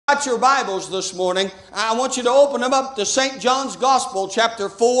Got your Bibles this morning. I want you to open them up to St. John's Gospel, chapter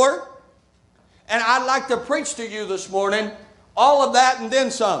 4. And I'd like to preach to you this morning all of that and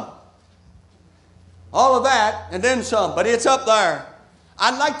then some. All of that and then some, but it's up there.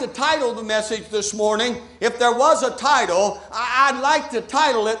 I'd like to title the message this morning, if there was a title, I'd like to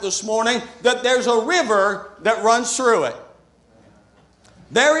title it this morning, that there's a river that runs through it.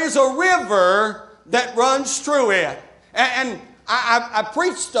 There is a river that runs through it. And I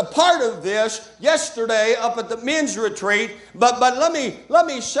preached a part of this yesterday up at the men's retreat, but let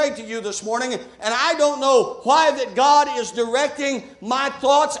me say to you this morning, and I don't know why that God is directing my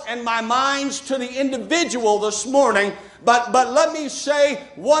thoughts and my minds to the individual this morning, but let me say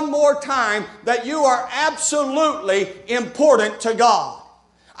one more time that you are absolutely important to God.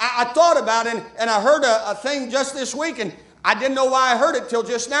 I thought about it, and I heard a thing just this week, and I didn't know why I heard it till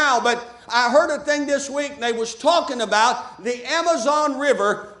just now, but I heard a thing this week, and they was talking about the Amazon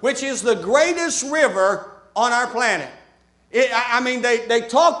River, which is the greatest river on our planet. They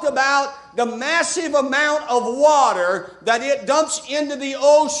talked about the massive amount of water that it dumps into the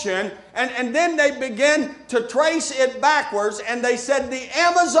ocean, and then they began to trace it backwards, and they said the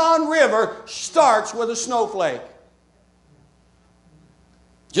Amazon River starts with a snowflake.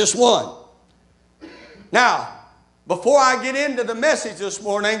 Just one. Now, before I get into the message this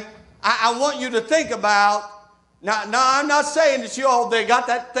morning, I want you to think about, now I'm not saying that you all, they got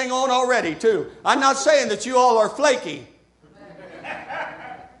that thing on already too. I'm not saying that you all are flaky.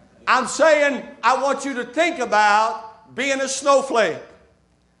 I'm saying I want you to think about being a snowflake.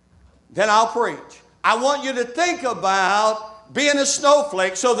 Then I'll preach. I want you to think about being a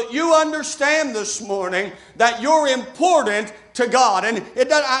snowflake so that you understand this morning that you're important to God. And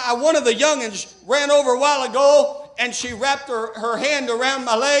one of the youngins ran over a while ago, and she wrapped her hand around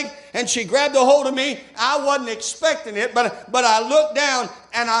my leg, and she grabbed a hold of me. I wasn't expecting it, but I looked down,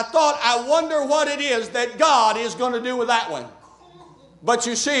 and I thought, I wonder what it is that God is going to do with that one. But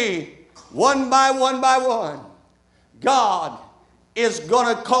you see, one by one, God is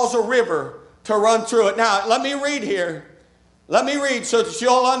going to cause a river to run through it. Now, let me read here. Let me read so that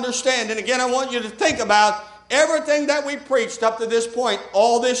you'll understand. And again, I want you to think about everything that we preached up to this point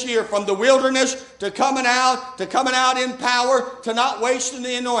all this year, from the wilderness to coming out in power, to not wasting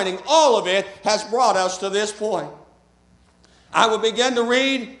the anointing. All of it has brought us to this point. I will begin to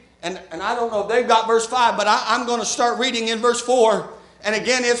read, and I don't know if they've got verse 5, but I'm going to start reading in verse 4. And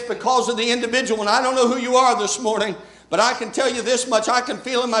again, it's because of the individual, and I don't know who you are this morning, but I can tell you this much. I can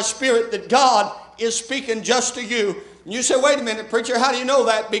feel in my spirit that God is speaking just to you. And you say, wait a minute, preacher, how do you know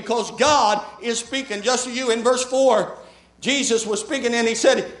that? Because God is speaking just to you. In verse 4, Jesus was speaking, and he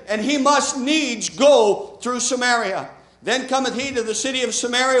said, and he must needs go through Samaria. Then cometh he to the city of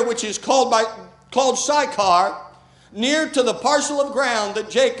Samaria, which is called Sychar, near to the parcel of ground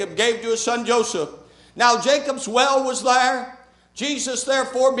that Jacob gave to his son Joseph. Now Jacob's well was there. Jesus,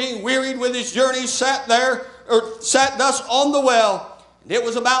 therefore, being wearied with his journey, sat thus on the well. And it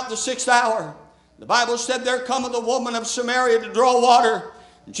was about the 6th hour. The Bible said, there cometh a woman of Samaria to draw water.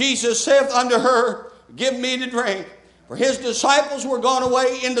 Jesus saith unto her, give me to drink. For his disciples were gone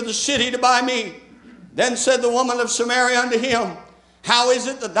away into the city to buy meat. Then said the woman of Samaria unto him, how is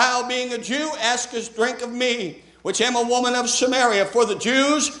it that thou, being a Jew, askest drink of me, which am a woman of Samaria? For the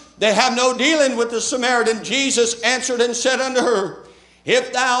Jews, they have no dealing with the Samaritan. Jesus answered and said unto her,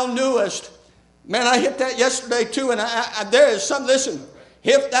 if thou knewest. Man, I hit that yesterday too, and there is some, listen.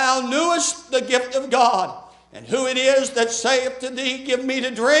 If thou knewest the gift of God, and who it is that saith to thee, give me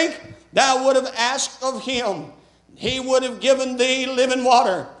to drink, thou would have asked of him. He would have given thee living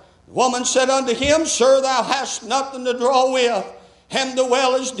water. The woman said unto him, sir, thou hast nothing to draw with, and the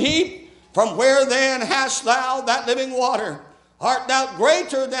well is deep. From where then hast thou that living water? Art thou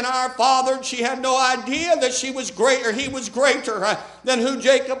greater than our father? She had no idea that he was greater than who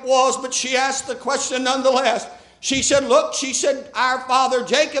Jacob was, but she asked the question nonetheless. She said, look, our father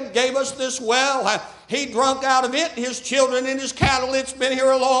Jacob gave us this well. He drunk out of it, his children and his cattle. It's been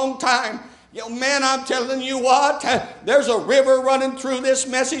here a long time. Man, I'm telling you what, there's a river running through this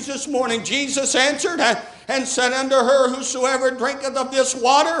message this morning. Jesus answered and said unto her, whosoever drinketh of this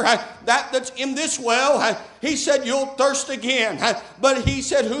water, that's in this well, he said, you'll thirst again. But he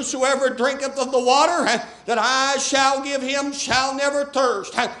said, whosoever drinketh of the water that I shall give him shall never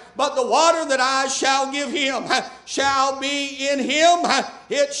thirst. But the water that I shall give him shall be in him.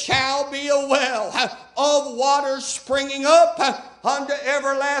 It shall be a well of water springing up unto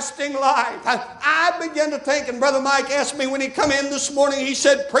everlasting life. I began to think, and Brother Mike asked me when he come in this morning, he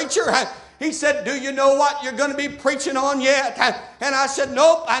said, preacher, He said, do you know what you're going to be preaching on yet? And I said,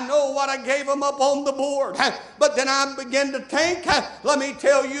 nope, I know what I gave them up on the board. But then I began to think, let me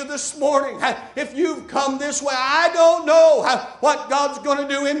tell you this morning, if you've come this way, I don't know what God's going to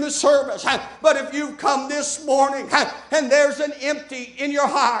do in the service. But if you've come this morning and there's an empty in your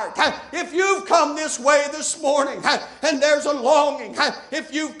heart, if you've come this way this morning and there's a longing,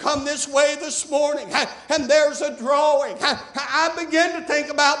 if you've come this way this morning and there's a drawing, I began to think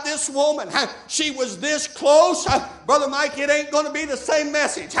about this woman. She was this close. Brother Mike, it ain't going to be the same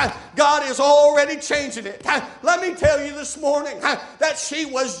message. God is already changing it. Let me tell you this morning that she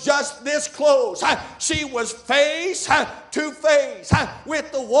was just this close. She was face to face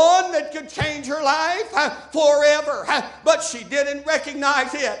with the one that could change her life forever. But she didn't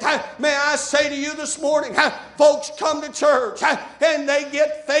recognize it. May I say to you this morning, folks come to church and they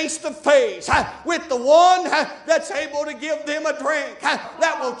get face to face with the one that's able to give them a drink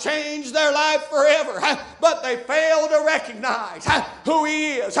that will change their life forever. But they fail to recognize who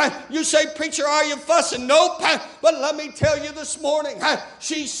He is. You say, preacher, are you fussing? Nope. But let me tell you this morning,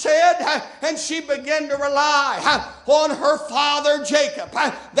 she said, and she began to rely on her father Jacob,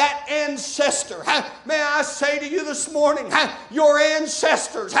 that ancestor. May I say to you this morning, your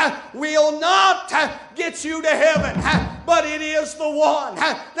ancestors will not get you to heaven, but it is the one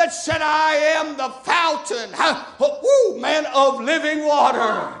that said, I am the fountain of living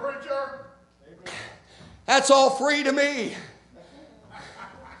water. That's all free to me.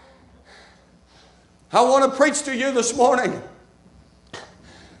 I want to preach to you this morning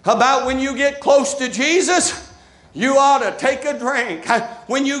about when you get close to Jesus, you ought to take a drink.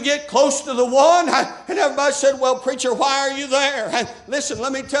 When you get close to the one, and everybody said, well, preacher, why are you there? Listen,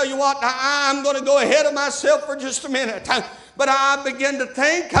 let me tell you what, I'm going to go ahead of myself for just a minute. But I begin to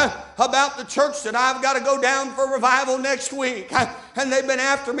think about the church that I've got to go down for revival next week. And they've been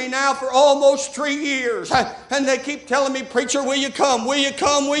after me now for almost 3 years. And they keep telling me, preacher, will you come? Will you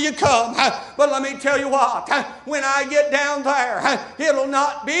come? Will you come? But let me tell you what, when I get down there, it'll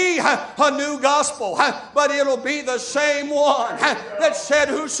not be a new gospel, but it'll be the same one that said,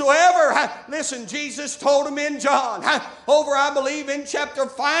 whosoever, listen, Jesus told him in John, over I believe in chapter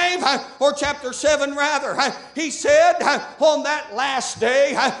 5 or chapter 7 rather, He said, on that last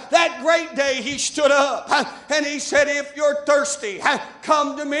day, that great day, He stood up and He said, if you're thirsty,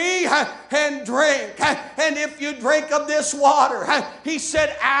 come to me and drink. And if you drink of this water, He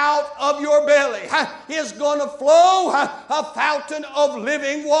said, out of your belly is going to flow a fountain of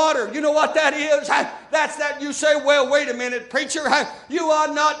living water. You know what that is? That's that you say, well, wait a minute, preacher, you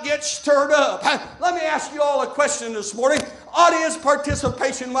ought not get stirred up. Let me ask you all a question this morning. Audience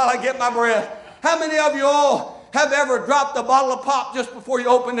participation while I get my breath. How many of you all have ever dropped a bottle of pop just before you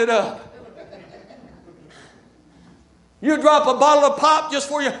opened it up? You drop a bottle of pop just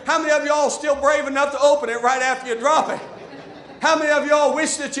for you. How many of y'all still brave enough to open it right after you drop it? How many of y'all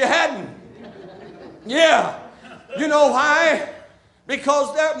wish that you hadn't? Yeah. You know why?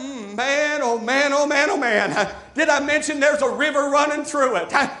 Because there, man, oh man, oh man, oh man. Did I mention there's a river running through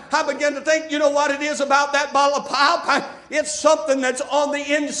it? I began to think, you know what it is about that bottle of pop? It's something that's on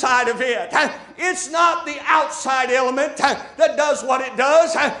the inside of it. It's not the outside element that does what it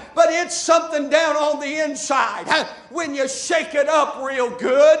does, but it's something down on the inside. When you shake it up real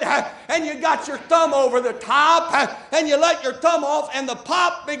good and you got your thumb over the top and you let your thumb off and the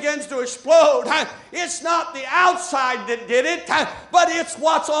pop begins to explode, it's not the outside that did it, but it's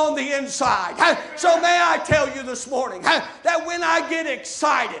what's on the inside. So may I tell you this morning that when I get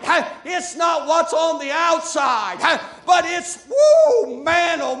excited, it's not what's on the outside, but it's, woo,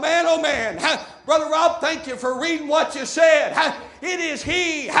 man, oh man, oh man. Brother Rob, thank you for reading what you said. It is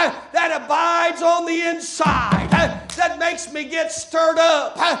He that abides on the inside that makes me get stirred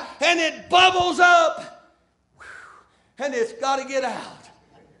up, and it bubbles up, and it's got to get out.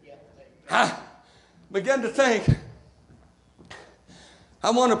 I begin to think, I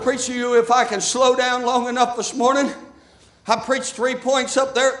want to preach to you if I can slow down long enough this morning. I preached 3 points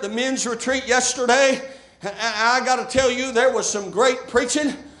up there at the men's retreat yesterday, and I got to tell you, there was some great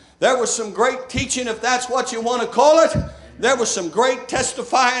preaching. There was some great teaching, if that's what you want to call it. There was some great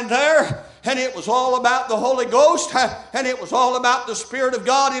testifying there. And it was all about the Holy Ghost. And it was all about the Spirit of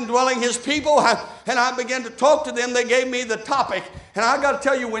God indwelling His people. And I began to talk to them. They gave me the topic. And I got to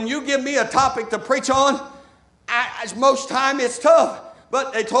tell you, when you give me a topic to preach on, most time it's tough.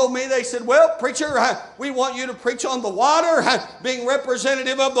 But they told me, they said, well, preacher, we want you to preach on the water, being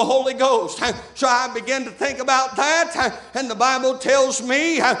representative of the Holy Ghost. So I began to think about that, and the Bible tells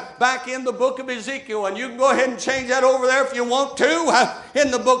me back in the book of Ezekiel, and you can go ahead and change that over there if you want to,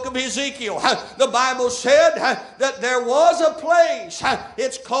 in the book of Ezekiel, the Bible said that there was a place,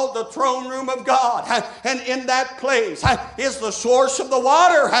 it's called the throne room of God, and in that place is the source of the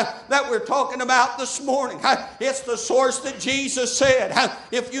water that we're talking about this morning. It's the source that Jesus said,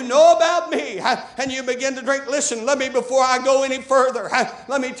 if you know about me and you begin to drink, listen, let me, before I go any further,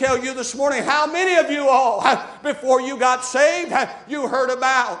 let me tell you this morning, how many of you all, before you got saved, you heard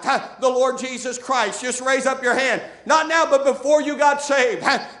about the Lord Jesus Christ? Just raise up your hand. Not now, but before you got saved,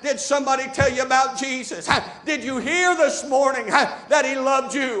 did somebody tell you about Jesus? Did you hear this morning that He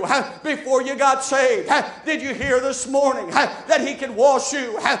loved you before you got saved? Did you hear this morning that He could wash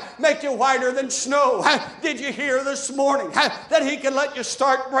you, make you whiter than snow? Did you hear this morning that He can let you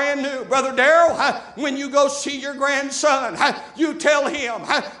start brand new? Brother Darrell, when you go see your grandson, you tell him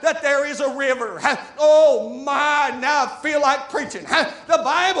that there is a river. Oh my, now I feel like preaching. The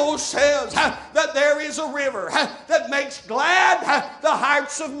Bible says that there is a river that makes glad the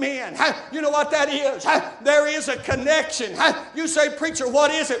hearts of men. You know what that is? There is a connection. You say, preacher,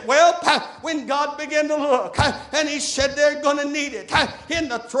 what is it? Well, when God began to look, and He said they're going to need it in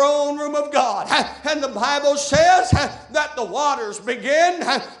the throne room of God. And the Bible says that the waters begin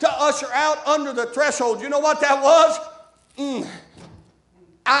to usher out under the threshold. You know what that was?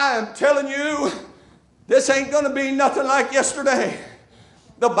 I am telling you, this ain't going to be nothing like yesterday.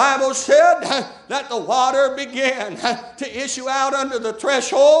 The Bible said that the water began to issue out under the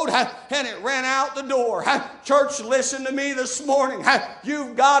threshold, and it ran out the door. Church, listen to me this morning.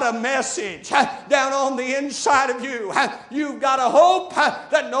 You've got a message down on the inside of you. You've got a hope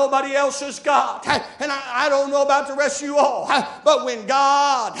that nobody else has got. And I don't know about the rest of you all, but when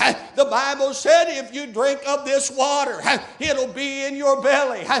God, the Bible said, if you drink of this water, it'll be in your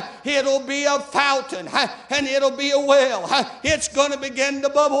belly. It'll be a fountain, and it'll be a well. It's going to begin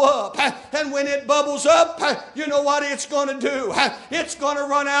to bubble up. And when it bubbles up, you know what it's going to do? It's going to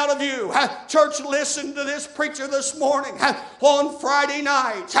run out of you. Church, listen to this preacher this morning. On Friday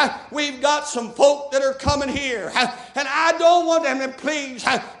nights, we've got some folk that are coming here. And I don't want them, and please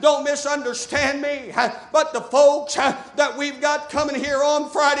don't misunderstand me, but the folks that we've got coming here on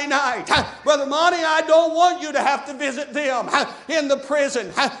Friday night, Brother Monty, I don't want you to have to visit them in the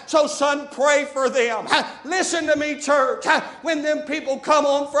prison. So son, pray for them. Listen to me, church. When them people come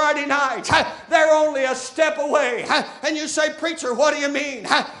on Friday night, they're only a step away. And you say, preacher, what do you mean?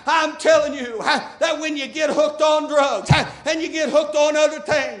 I'm telling you that when you get hooked on drugs and you get hooked on other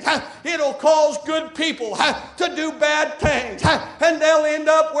things, it'll cause good people to do bad things, and they'll end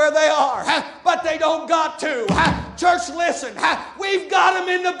up where they are, but they don't got to. Church, listen, we've got them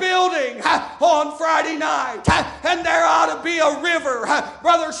in the building on Friday night, and there ought to be a river.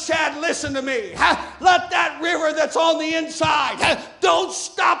 Brother Shad, listen to me. Let that river that's on the inside, don't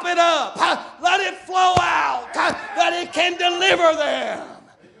stop it up. Let it flow out, that it can deliver them.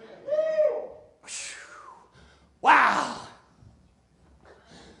 Wow.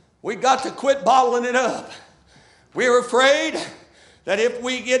 We got to quit bottling it up. We're afraid that if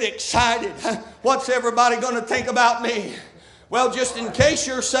we get excited, what's everybody going to think about me? Well, just in case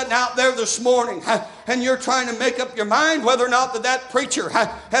you're sitting out there this morning and you're trying to make up your mind whether or not that preacher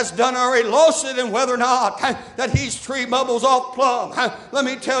has done already lost it, and whether or not that he's 3 bubbles off plumb, let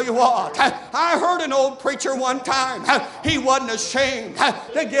me tell you what. I heard an old preacher one time. He wasn't ashamed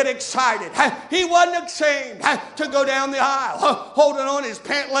to get excited. He wasn't ashamed to go down the aisle holding on his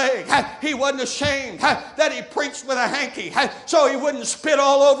pant leg. He wasn't ashamed that he preached with a hanky so he wouldn't spit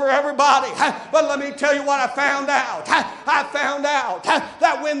all over everybody. But let me tell you what I found out. I found out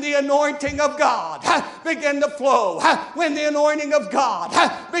that when the anointing of God began to flow, when the anointing of God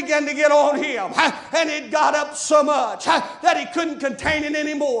began to get on him, and it got up so much that he couldn't contain it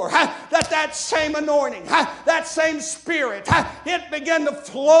anymore, that same anointing, that same spirit, it began to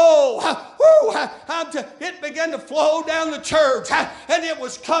flow. It began to flow down the church, and it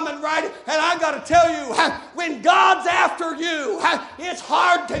was coming right. And I got to tell you, when God's after you, it's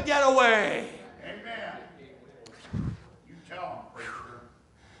hard to get away.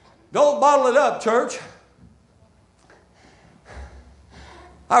 Don't bottle it up, church.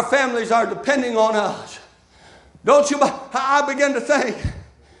 Our families are depending on us. Don't you? I began to think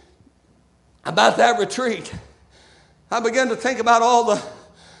about that retreat. I began to think about all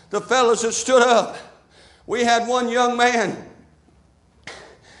the fellows that stood up. We had one young man.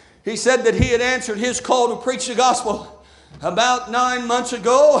 He said that he had answered his call to preach the gospel about 9 months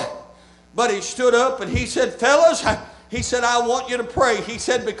ago. But he stood up and he said, fellas, he said, I want you to pray. He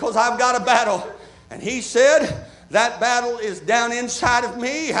said, because I've got a battle. And he said, that battle is down inside of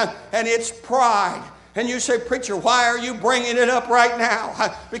me, and it's pride. And you say, preacher, why are you bringing it up right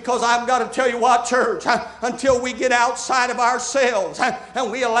now? Because I've got to tell you what, church, until we get outside of ourselves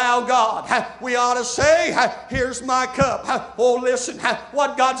and we allow God, we ought to say, here's my cup. Oh, listen,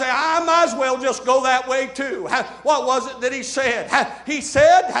 what God said, I might as well just go that way too. What was it that he said? He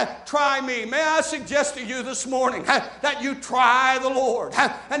said, try me. May I suggest to you this morning that you try the Lord.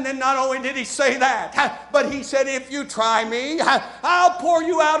 And then not only did he say that, but he said, if you try me, I'll pour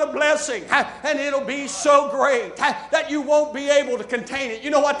you out a blessing, and it'll be so great that you won't be able to contain it.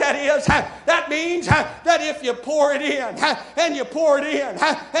 You know what that is? That means that if you pour it in, and you pour it in,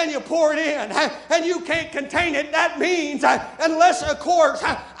 and you pour it in, and you can't contain it, that means, unless, of course,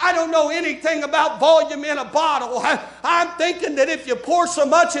 I don't know anything about volume in a bottle, I'm thinking that if you pour so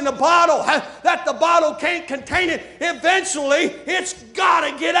much in a bottle that the bottle can't contain it, eventually it's got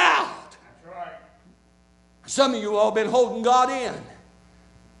to get out. That's right. Some of you all been holding God in.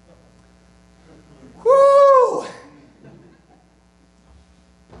 Woo!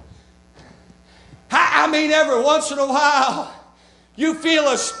 I mean, every once in a while, you feel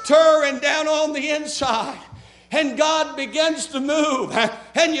a stirring down on the inside, and God begins to move,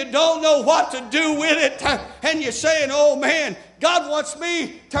 and you don't know what to do with it, and you're saying, oh man, God wants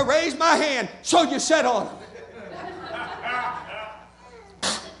me to raise my hand, so you sit on him.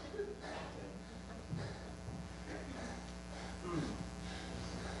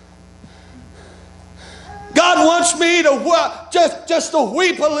 God wants me to just to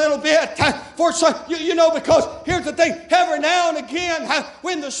weep a little bit for some, you know, because here's the thing, every now and again,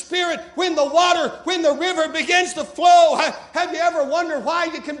 when the Spirit, when the water, when the river begins to flow, have you ever wondered why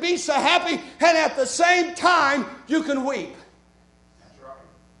you can be so happy and at the same time you can weep? That's right.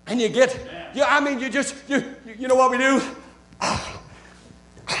 And you get, you know what we do? I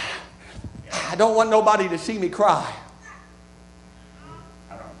don't want nobody to see me cry.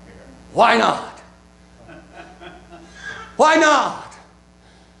 I don't care. Why not? Why not?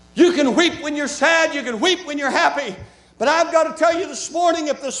 You can weep when you're sad. You can weep when you're happy. But I've got to tell you this morning,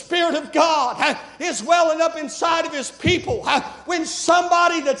 if the Spirit of God is welling up inside of His people, when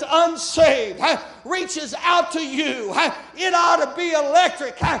somebody that's unsaved reaches out to you, it ought to be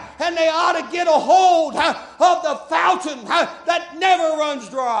electric, and they ought to get a hold of the fountain that never runs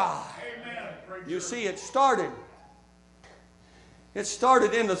dry. Amen. You see, it started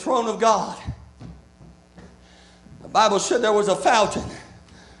in the throne of God. The Bible said there was a fountain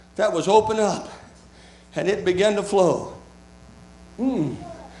that was opened up, and it began to flow. Man,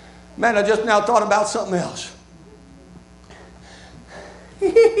 I just now thought about something else.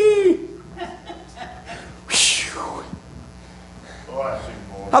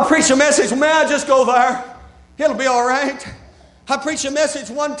 I preached a message. May I just go there? It'll be all right. I preached a message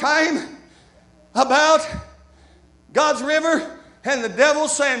one time about God's river and the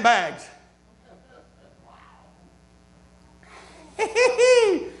devil's sandbags.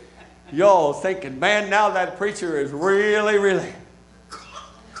 Y'all thinking, man, now that preacher is really.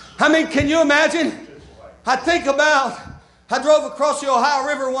 I mean, can you imagine? I drove across the Ohio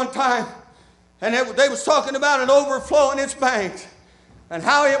River one time, and they was talking about it overflowing its banks, and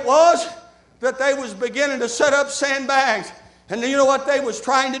how it was that they was beginning to set up sandbags. And you know what they was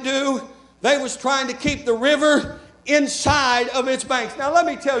trying to do? They was trying to keep the river inside of its banks. Now let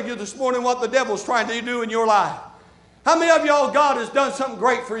me tell you this morning what the devil's trying to do in your life. How many of y'all, God has done something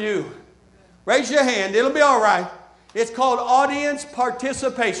great for you? Raise your hand. It'll be all right. It's called audience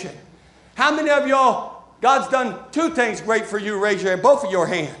participation. How many of y'all, God's done two things great for you? Raise your hand. Both of your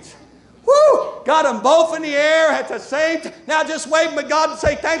hands. Woo! Got them both in the air at the same time. Now just wave them at God and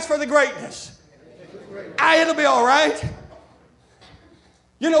say, thanks for the greatness. It'll be all right.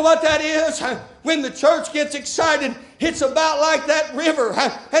 You know what that is? When the church gets excited, it's about like that river,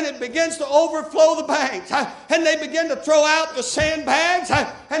 and it begins to overflow the banks, and they begin to throw out the sandbags,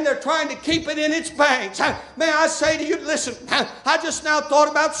 and they're trying to keep it in its banks. May I say to you, listen, I just now thought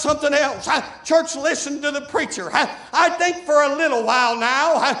about something else. Church, listen to the preacher. I think for a little while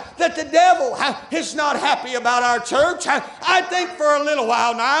now that the devil is not happy about our church. I think for a little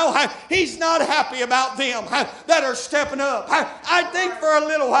while now he's not happy about them that are stepping up. I think for a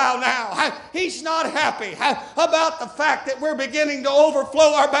little while now he's not happy about the fact that we're beginning to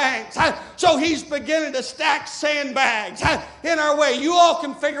overflow our banks. So he's beginning to stack sandbags in our way. You all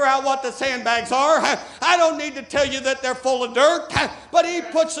can figure out what the sandbags are. I don't need to tell you that they're full of dirt, but he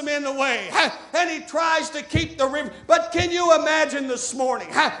puts them in the way. And he tries to keep the river. But can you imagine this morning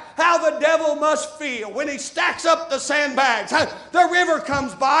how the devil must feel when he stacks up the sandbags? The river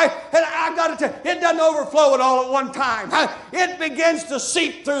comes by, and I've got to tell you, it doesn't overflow it all at one time. It begins to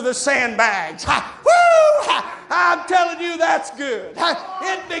seep through the sandbags. Woo! I'm telling you, that's good.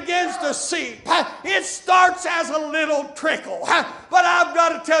 It begins to seep. It starts as a little trickle. But I've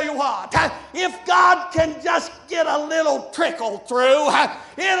got to tell you what, if God can just get a little trickle through,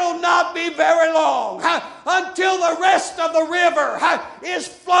 it'll not be very long until the rest of the river is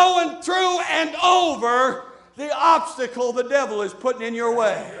flowing through and over the obstacle the devil is putting in your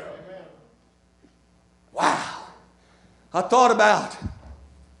way. Wow. I thought about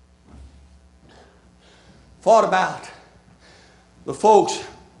the folks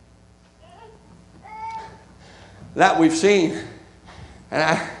that we've seen.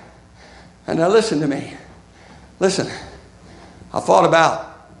 And now listen to me. Listen. I thought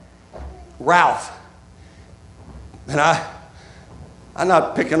about Ralph. And I'm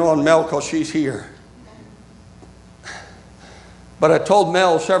not picking on Mel because she's here. But I told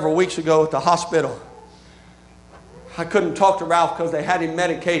Mel several weeks ago at the hospital, I couldn't talk to Ralph because they had him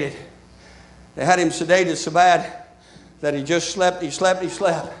medicated. They had him sedated so bad that he just slept, he slept.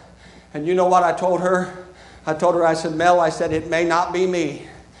 And you know what I told her? I said, Mel, it may not be me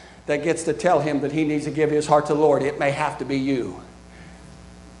that gets to tell him that he needs to give his heart to the Lord. It may have to be you.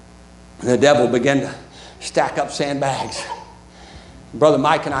 And the devil began to stack up sandbags. Brother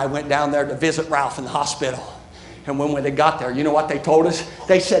Mike and I went down there to visit Ralph in the hospital. And when they got there, you know what they told us?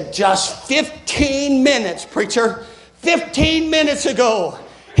 They said, just 15 minutes, preacher. 15 minutes ago,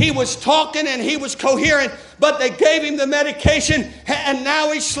 he was talking and he was coherent, but they gave him the medication and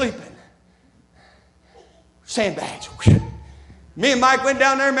now he's sleeping. Sandbags. Me and Mike went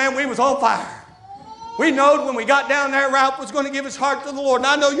down there, man, we was on fire. We knowed when we got down there, Ralph was going to give his heart to the Lord. And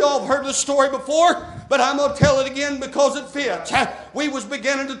I know you all have heard this story before, but I'm going to tell it again because it fits. We was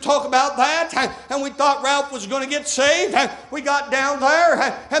beginning to talk about that, and we thought Ralph was going to get saved. We got down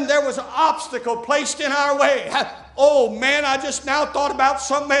there, and there was an obstacle placed in our way. Oh, man, I just now thought about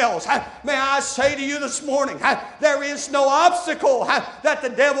something else. May I say to you this morning, there is no obstacle that the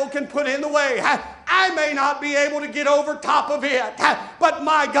devil can put in the way. I may not be able to get over top of it, but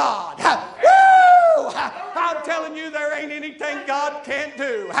my God, woo! I'm telling you, there ain't anything God can't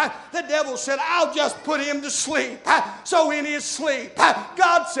do. The devil said, I'll just put him to sleep. So in his sleep,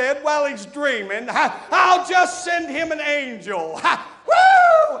 God said, while he's dreaming, I'll just send him an angel.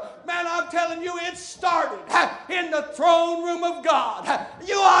 Woo! Man, I'm telling you, it started in the throne room of God.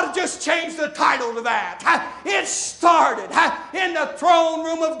 You ought to just change the title to that. It started in the throne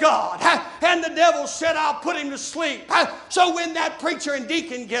room of God. And the devil said, I'll put him to sleep. So when that preacher and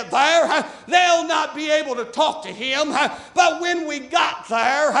deacon get there, they'll not be able to talk to him. But when we got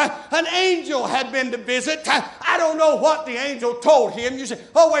there, an angel had been to visit. I don't know what the angel told him. You say,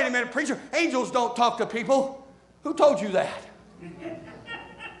 oh, wait a minute, preacher. Angels don't talk to people. Who told you that?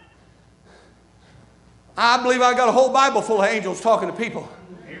 I believe I got a whole Bible full of angels talking to people.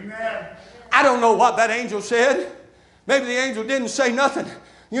 Amen. I don't know what that angel said. Maybe the angel didn't say nothing.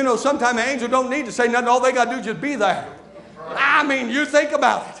 You know, sometimes an angel don't need to say nothing. All they got to do is just be there. I mean, you think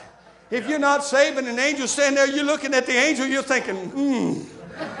about it. If you're not saved and an angel standing there, you're looking at the angel, you're thinking,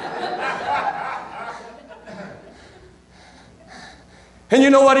 And you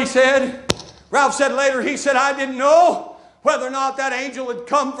know what he said? Ralph said later, he said, I didn't know whether or not that angel had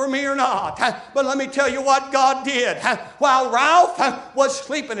come for me or not. But let me tell you what God did. While Ralph was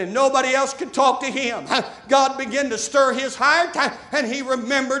sleeping and nobody else could talk to him, God began to stir his heart and he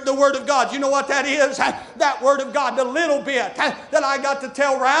remembered the Word of God. You know what that is? That Word of God, the little bit that I got to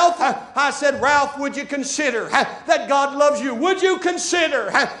tell Ralph. I said, Ralph, would you consider that God loves you? Would you consider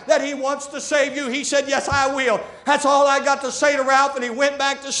that He wants to save you? He said, yes, I will. That's all I got to say to Ralph, and he went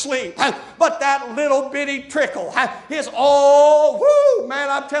back to sleep. But that little bitty trickle is all, whoo, man,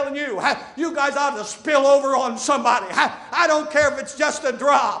 I'm telling you, you guys ought to spill over on somebody. I don't care if it's just a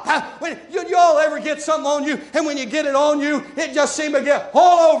drop. When you all ever get something on you, and when you get it on you, it just seems to get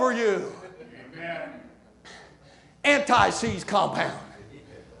all over you. Amen. Anti-seize compound.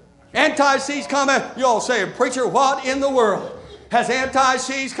 Anti-seize compound. You all say, preacher, what in the world has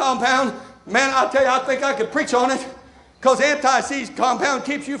anti-seize compound? Man, I'll tell you, I think I could preach on it, because anti-seize compound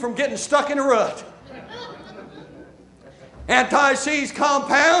keeps you from getting stuck in a rut. Anti-seize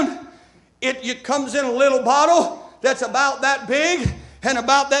compound, it comes in a little bottle that's about that big and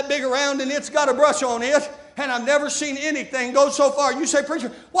about that big around, and it's got a brush on it. and I've never seen anything go so far. You say,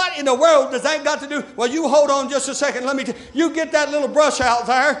 preacher, what in the world does that got to do? Well, you hold on just a second. Let me tell you. You get that little brush out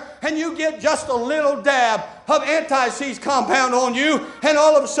there, and you get just a little dab of anti-seize compound on you, and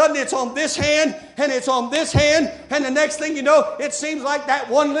all of a sudden it's on this hand, and it's on this hand, and the next thing you know, it seems like that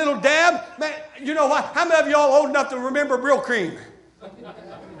one little dab. Man, you know what? How many of y'all old enough to remember Brill Cream?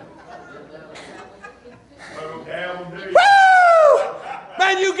 Woo!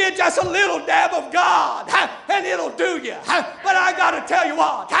 Man, you get just a little dab of God, and it'll do you. But I got to tell you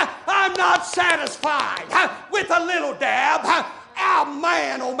what, I'm not satisfied with a little dab. Oh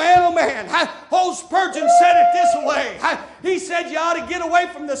man, oh man, oh man. Old Spurgeon said it this way. He said you ought to get away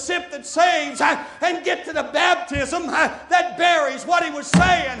from the sip that saves and get to the baptism that buries. What he was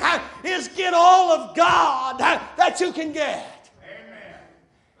saying is get all of God that you can get. Amen.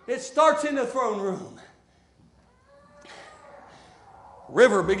 It starts in the throne room.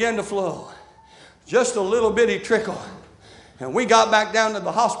 River began to flow. Just a little bitty trickle. And we got back down to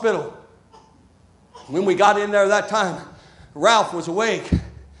the hospital. When we got in there that time, Ralph was awake.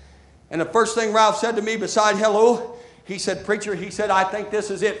 And the first thing Ralph said to me beside hello, he said, preacher, he said, I think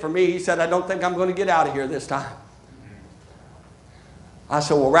this is it for me. He said, I don't think I'm going to get out of here this time. I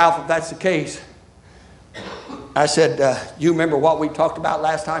said, well, Ralph, if that's the case, I said, you remember what we talked about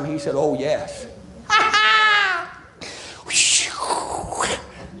last time? He said, oh, yes.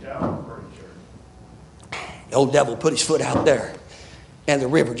 The old devil put his foot out there, and the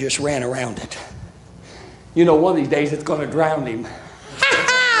river just ran around it. You know, one of these days it's going to drown him.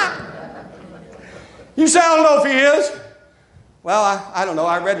 You say, I don't know if he is. Well, I don't know.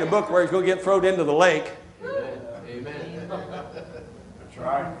 I read in the book where he's going to get thrown into the lake. Amen. That's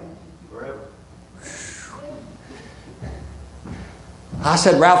right. Forever. I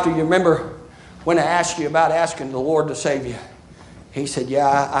said, Ralph, do you remember when I asked you about asking the Lord to save you? He said, yeah,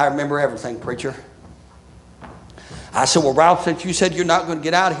 I remember everything, preacher. I said, well, Ralph, since you said you're not going to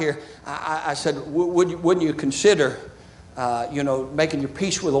get out of here, I said, wouldn't you consider, making your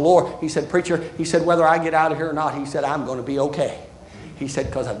peace with the Lord? He said, preacher, he said, whether I get out of here or not, he said, I'm going to be okay. He said,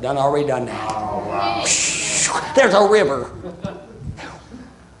 because I've already done that. Oh, wow. There's a river.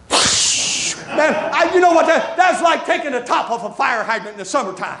 Man, you know what? That's like taking the top off a fire hydrant in the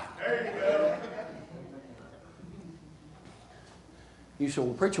summertime. There you go. You said,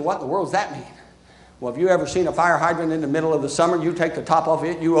 well, preacher, what in the world does that mean? Well, have you ever seen a fire hydrant in the middle of the summer? You take the top off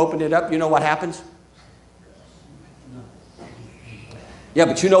it, you open it up, you know what happens? Yeah,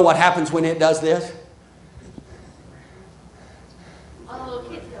 but you know what happens when it does this? All the little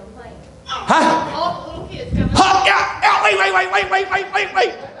kids come playing. Huh? All the little kids come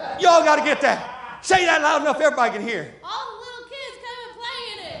Wait. Y'all got to get that. Say that loud enough everybody can hear. All the little kids come and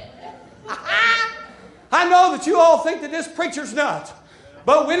playing it. I know that you all think that this preacher's nuts.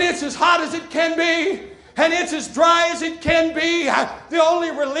 But when it's as hot as it can be, and it's as dry as it can be, the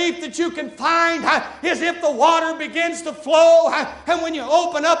only relief that you can find is if the water begins to flow, and when you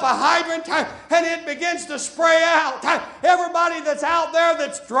open up a hydrant and it begins to spray out, everybody that's out there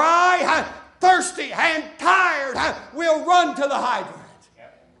that's dry, thirsty, and tired will run to the hydrant.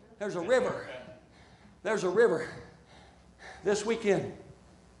 There's a river. There's a river. This weekend,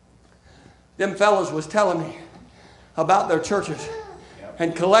 them fellows was telling me about their churches.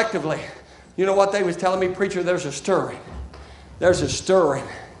 And collectively, you know what they was telling me? Preacher, there's a stirring. There's a stirring.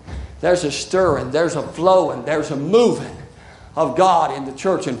 There's a stirring. There's a flowing. There's a moving of God in the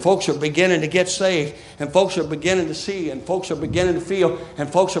church. And folks are beginning to get saved. And folks are beginning to see. And folks are beginning to feel. And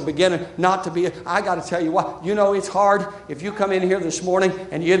folks are beginning not to be. I got to tell you what. You know it's hard. If you come in here this morning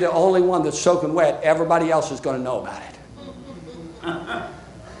and you're the only one that's soaking wet, everybody else is going to know about it.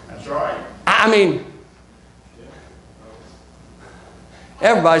 That's right. I mean,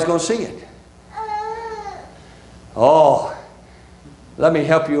 everybody's going to see it. Oh, let me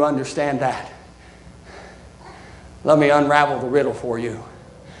help you understand that. Let me unravel the riddle for you.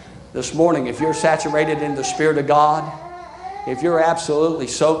 This morning, if you're saturated in the Spirit of God, if you're absolutely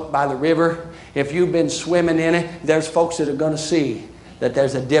soaked by the river, if you've been swimming in it, there's folks that are going to see that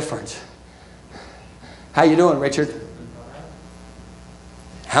there's a difference. How you doing, Richard?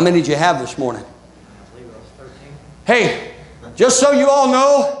 How many did you have this morning? I believe it was 13. Hey, just so you all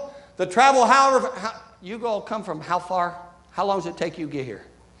know, the travel, however, you all come from how far? How long does it take you to get here?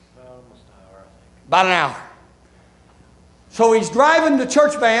 Almost an hour, I think. About an hour. So he's driving the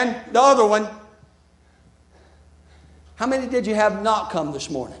church van, the other one. How many did you have not come this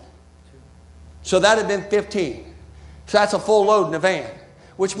morning? 2. So that had been 15. So that's a full load in the van,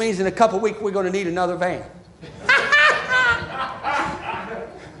 which means in a couple of weeks we're going to need another van.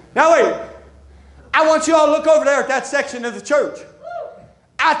 Now wait. I want you all to look over there at that section of the church.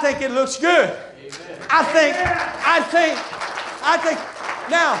 I think it looks good. I think,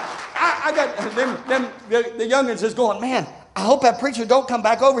 now, I got the youngins is going, man, I hope that preacher don't come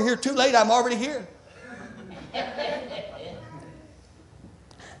back over here too late. I'm already here.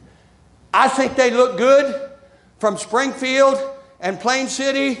 I think they look good from Springfield and Plain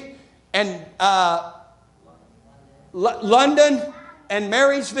City and London and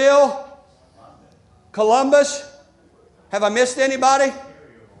Marysville, Columbus. Have I missed anybody?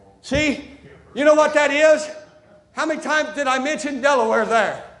 See, you know what that is? How many times did I mention Delaware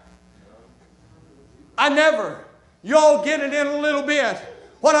there? I never. You all get it in a little bit.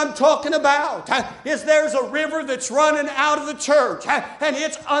 What I'm talking about is there's a river that's running out of the church, and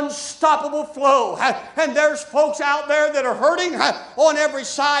it's unstoppable flow. And there's folks out there that are hurting on every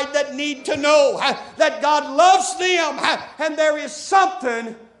side that need to know that God loves them, and there is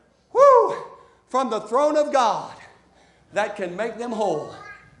something from the throne of God that can make them whole.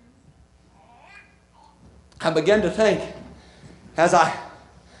 I begin to think, as I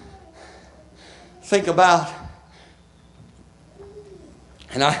think about,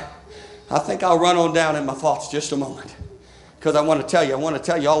 and I think I'll run on down in my thoughts just a moment, because I want to tell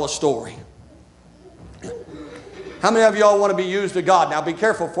you all a story. How many of y'all want to be used of God? Now be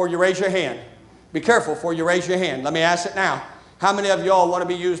careful before you raise your hand. Be careful before you raise your hand. Let me ask it now. How many of y'all want to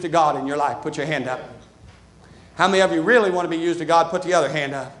be used of God in your life? Put your hand up. How many of you really want to be used of God? Put the other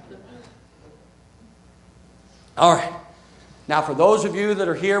hand up. All right. Now for those of you that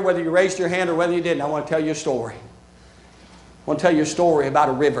are here, whether you raised your hand or whether you didn't, I want to tell you a story. I want to tell you a story about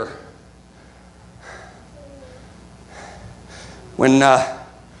a river. When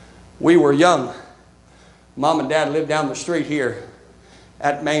we were young, Mom and Dad lived down the street here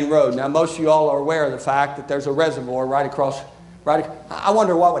at Main Road. Now most of you all are aware of the fact that there's a reservoir right across. I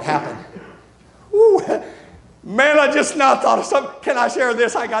wonder what would happen. Ooh, man, I just now thought of something. Can I share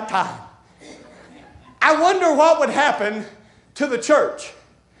this? I got time. I wonder what would happen to the church.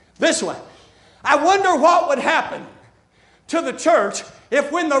 This one. I wonder what would happen to the church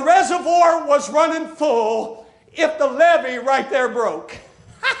if when the reservoir was running full, if the levee right there broke.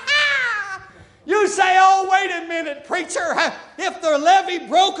 You say, oh, wait a minute, preacher. If the levee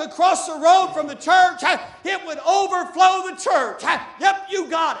broke across the road from the church, it would overflow the church. Yep, you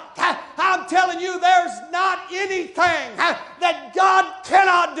got it. I'm telling you, there's not anything that God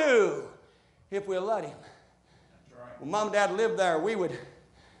cannot do if we'll let Him. When Mom and Dad lived there, we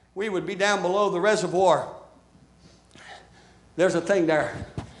would be down below the reservoir. There's a thing there.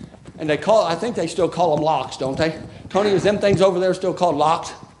 And I think they still call them locks, don't they? Tony, is them things over there still called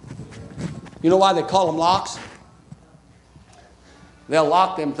locks? You know why they call them locks? They'll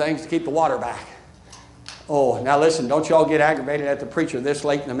lock them things to keep the water back. Oh, now listen, don't you all get aggravated at the preacher this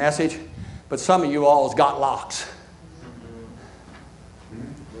late in the message, but some of you all has got locks.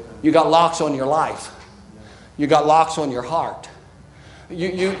 You got locks on your life. You got locks on your heart.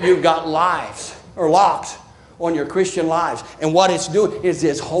 You've got lives or locks on your Christian lives. And what it's doing is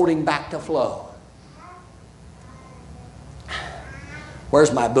it's holding back the flow.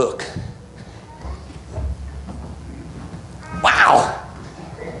 Where's my book? Wow.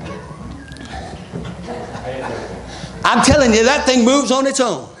 I'm telling you, that thing moves on its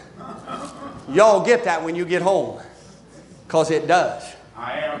own. Y'all get that when you get home. Because it does.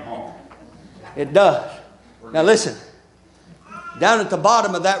 I am home. It does. Now listen. Down at the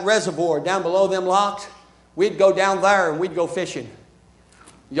bottom of that reservoir, down below them locks, we'd go down there and we'd go fishing.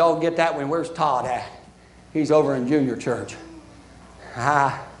 Y'all get that one. Where's Todd at? He's over in junior church.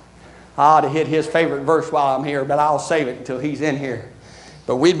 I ought to hit his favorite verse while I'm here, but I'll save it until he's in here.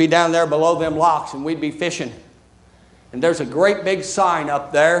 But we'd be down there below them locks and we'd be fishing. And there's a great big sign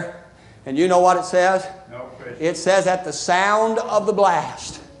up there. And you know what it says? No fish. It says, at the sound of the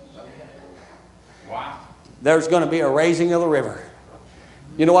blast, Wow. there's going to be a raising of the river.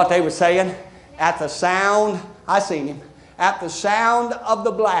 You know what they were saying? At the sound, I seen him. At the sound of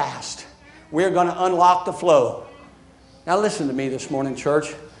the blast, we're going to unlock the flow. Now listen to me this morning,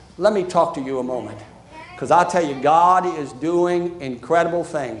 church. Let me talk to you a moment. Because I tell you, God is doing incredible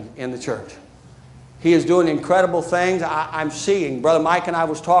things in the church. He is doing incredible things. I'm seeing. Brother Mike and I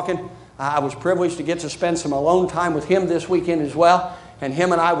was talking. I was privileged to get to spend some alone time with him this weekend as well. And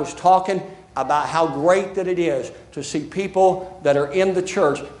him and I was talking about how great that it is to see people that are in the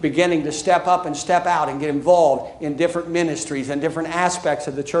church beginning to step up and step out and get involved in different ministries and different aspects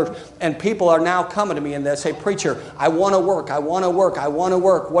of the church. And people are now coming to me and they say, preacher, I want to work, I want to work, I want to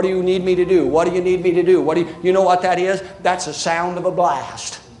work. What do you need me to do? What do you need me to do? You know what that is? That's the sound of a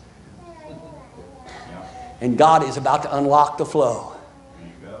blast. And God is about to unlock the flow.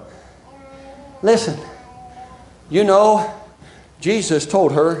 Listen, you know, Jesus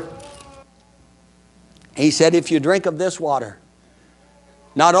told her, He said, if you drink of this water,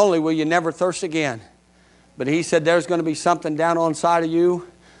 not only will you never thirst again, but he said there's going to be something down on the side of you.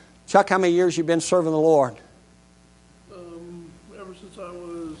 Chuck, how many years you been serving the Lord? Ever since I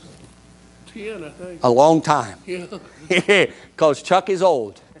was 10, I think. A long time. Yeah. Because Chuck is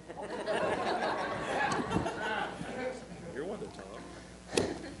old.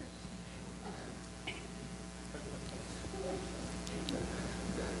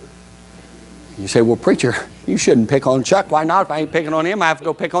 You say, well, preacher, you shouldn't pick on Chuck. Why not? If I ain't picking on him, I have to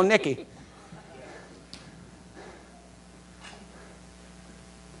go pick on Nikki.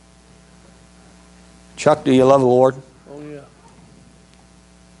 Chuck, do you love the Lord? Oh, yeah.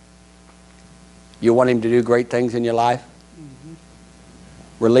 You want Him to do great things in your life? Mm-hmm.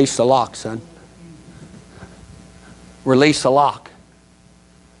 Release the lock, son. Release the lock.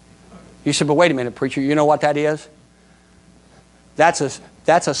 You said, but wait a minute, preacher, you know what that is? That's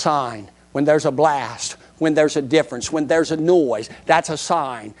a sign. When there's a blast, when there's a difference, when there's a noise, that's a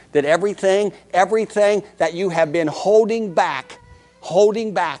sign that everything that you have been holding back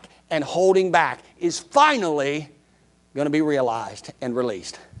is finally going to be realized and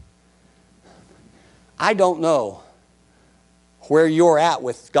released. I don't know where you're at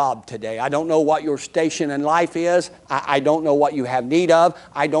with God today. I don't know what your station in life is. I don't know what you have need of.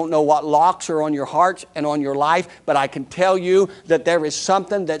 I don't know what locks are on your hearts and on your life. But I can tell you that there is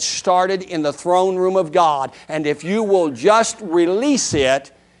something that started in the throne room of God. And if you will just release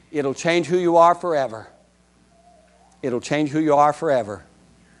it, it'll change who you are forever. It'll change who you are forever.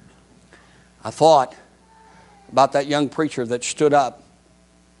 I thought about that young preacher that stood up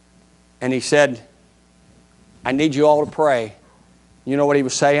and he said, I need you all to pray. You know what he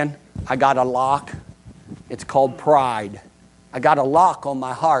was saying? I got a lock. It's called pride. I got a lock on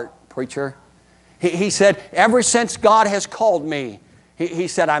my heart, preacher. He said, ever since God has called me, he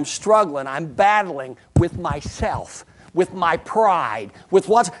said, I'm struggling, I'm battling with myself, with my pride, with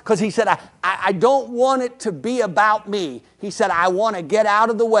what's, because he said, I don't want it to be about me. He said, I want to get out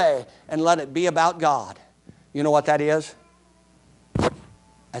of the way and let it be about God. You know what that is?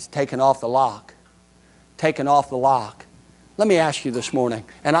 That's taking off the lock. Taking off the lock. Let me ask you this morning,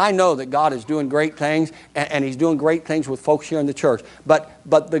 and I know that God is doing great things, and He's doing great things with folks here in the church, but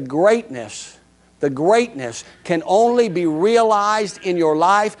the greatness can only be realized in your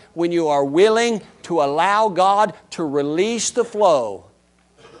life when you are willing to allow God to release the flow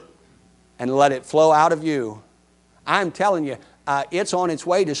and let it flow out of you. I'm telling you, it's on its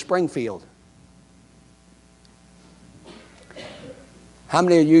way to Springfield. How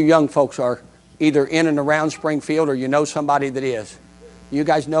many of you young folks are either in and around Springfield or you know somebody that is? You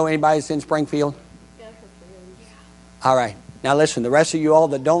guys know anybody that's in Springfield? All right. Now listen, the rest of you all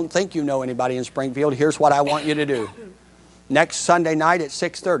that don't think you know anybody in Springfield, here's what I want you to do. Next Sunday night at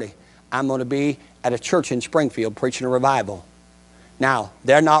 6:30, I'm going to be at a church in Springfield preaching a revival. Now,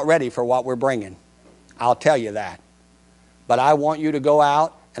 they're not ready for what we're bringing. I'll tell you that. But I want you to go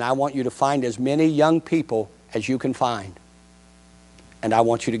out and I want you to find as many young people as you can find. And I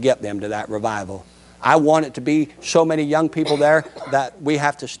want you to get them to that revival. I want it to be so many young people there that we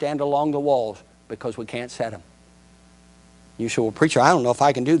have to stand along the walls because we can't set them. You say, well, preacher, I don't know if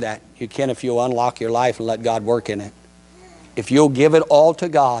I can do that. You can if you'll unlock your life and let God work in it. If you'll give it all to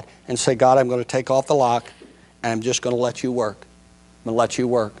God and say, God, I'm going to take off the lock and I'm just going to let you work. I'm going to let you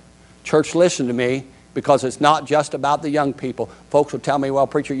work. Church, listen to me, because it's not just about the young people. Folks will tell me, well,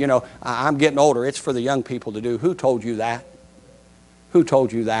 preacher, you know, I'm getting older. It's for the young people to do. Who told you that? Who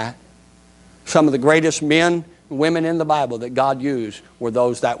told you that? Some of the greatest men and women in the Bible that God used were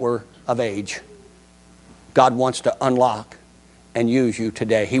those that were of age. God wants to unlock and use you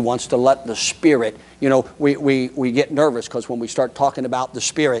today. He wants to let the Spirit, you know, we get nervous because when we start talking about the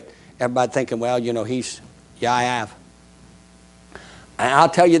Spirit, everybody thinking, well, you know, yeah, I have. And I'll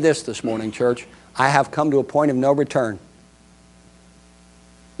tell you this morning, church, I have come to a point of no return.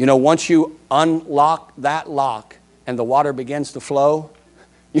 You know, once you unlock that lock and the water begins to flow,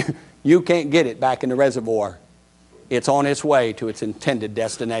 you can't get it back in the reservoir. It's on its way to its intended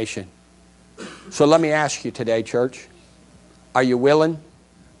destination. So let me ask you today, church, are you willing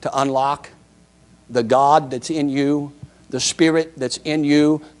to unlock the God that's in you, the Spirit that's in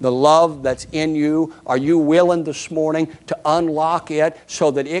you, the love that's in you? Are you willing this morning to unlock it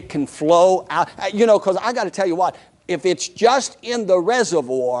so that it can flow out? You know, because I got to tell you what, if it's just in the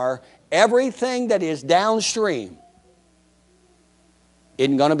reservoir, everything that is downstream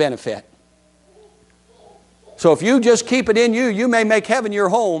isn't going to benefit. So if you just keep it in you, you may make heaven your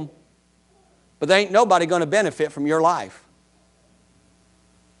home, but there ain't nobody going to benefit from your life.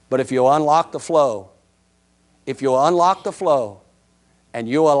 But if you unlock the flow, and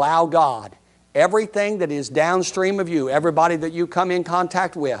you allow God everything that is downstream of you, everybody that you come in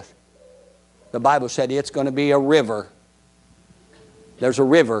contact with, the Bible said it's going to be a river. There's a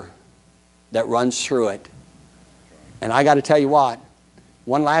river that runs through it. And I got to tell you what,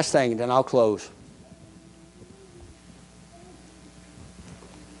 one last thing, then I'll close.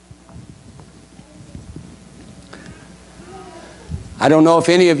 I don't know if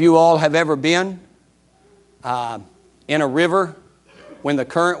any of you all have ever been in a river when the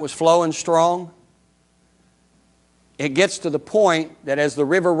current was flowing strong. It gets to the point that as the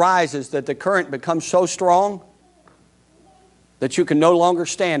river rises, that the current becomes so strong that you can no longer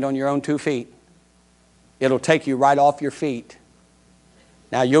stand on your own 2 feet. It'll take you right off your feet.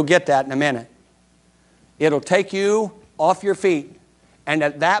 Now, you'll get that in a minute. It'll take you off your feet, and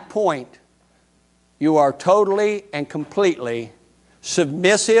at that point, you are totally and completely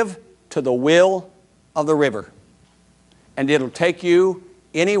submissive to the will of the river. And it'll take you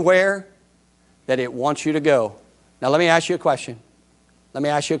anywhere that it wants you to go. Now let me ask you a question. Let me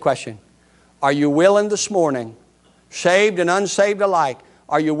ask you a question. Are you willing this morning, saved and unsaved alike,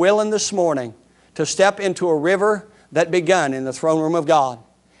 are you willing this morning to step into a river that begun in the throne room of God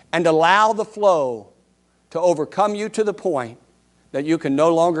and allow the flow to overcome you to the point that you can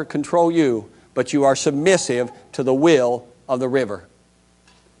no longer control you, but you are submissive to the will of the river?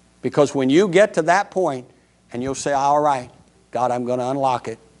 Because when you get to that point and you'll say, all right, God, I'm going to unlock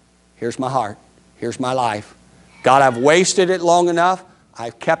it. Here's my heart. Here's my life. God, I've wasted it long enough.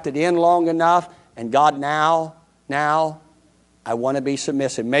 I've kept it in long enough. And God, now, I want to be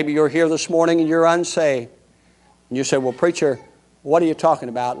submissive. Maybe you're here this morning and you're unsaved. And you say, well, preacher, what are you talking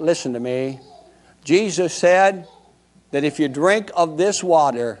about? Listen to me. Jesus said that if you drink of this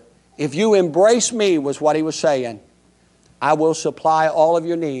water, if you embrace me, was what He was saying, I will supply all of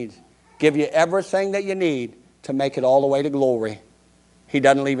your needs, give you everything that you need to make it all the way to glory. He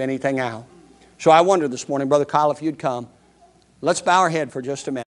doesn't leave anything out. So I wonder this morning, Brother Kyle, if you'd come. Let's bow our head for just a minute.